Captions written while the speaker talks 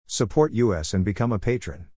Support us and become a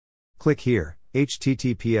patron. Click here,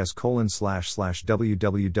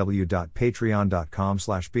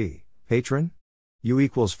 https://www.patreon.com/b, patron? U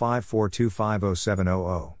equals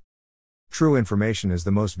 542507000. True information is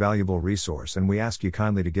the most valuable resource and we ask you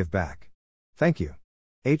kindly to give back. Thank you.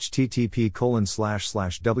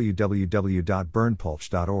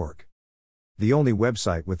 http://www.burnpulch.org. The only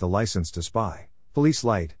website with the license to spy. Police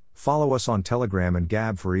Light. Follow us on Telegram and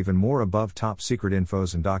Gab for even more above top secret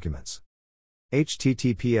infos and documents.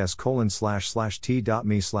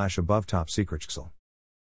 https://t.me/above top secretsxl.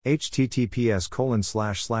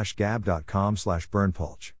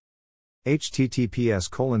 https://gab.com/burnpulch.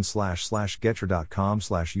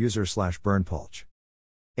 https://getter.com/user/burnpulch.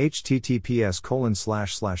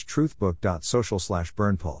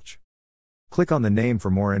 https://truthbook.social/burnpulch. Click on the name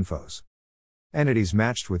for more infos. Entities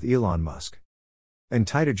matched with Elon Musk.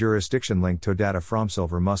 Entita jurisdiction link to data from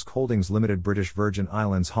Silver Musk Holdings Limited, British Virgin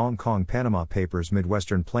Islands, Hong Kong, Panama Papers,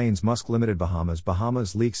 Midwestern Plains, Musk Limited,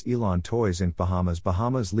 Bahamas Leaks, Elon Toys Inc.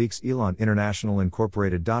 Bahamas Leaks, Elon International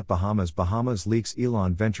Incorporated. Bahamas Leaks,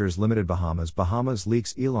 Elon Ventures Limited. Bahamas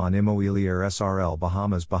Leaks, Elon Immobilier SRL.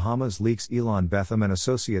 Bahamas Leaks, Elon Betham and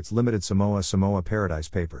Associates Limited. Samoa Paradise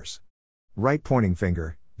Papers. Right pointing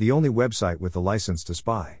finger, the only website with the license to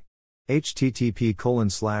spy.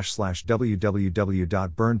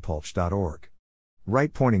 http://www.burnpulch.org.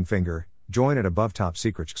 Right pointing finger, join at above top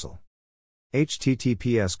secretsxl.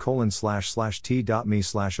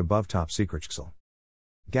 https://t.me/above top secretsxl.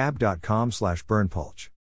 gab.com/burnpulch.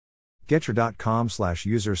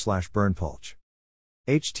 getter.com/user/burnpulch.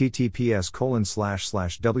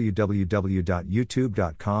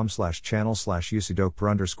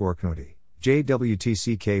 https://www.youtube.com/channel/usidokper_knuti.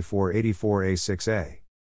 JWTCK484A6A.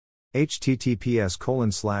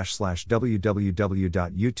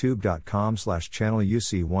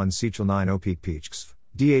 https://www.youtube.com/channel-UC1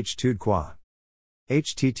 DH2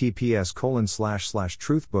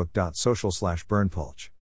 https://truthbook.social/burnpulch.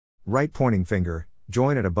 Right pointing finger,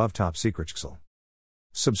 join at above top secretsxl.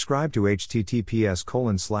 Subscribe to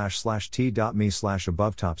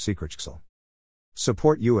https://t.me/above top secretsxl.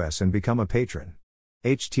 Support us and become a patron.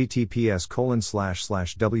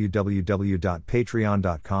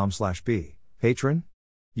 https://www.patreon.com/b, patron?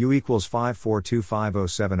 U equals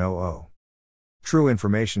 542507000. True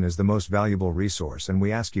information is the most valuable resource and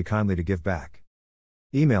we ask you kindly to give back.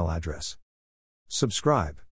 Email address. Subscribe.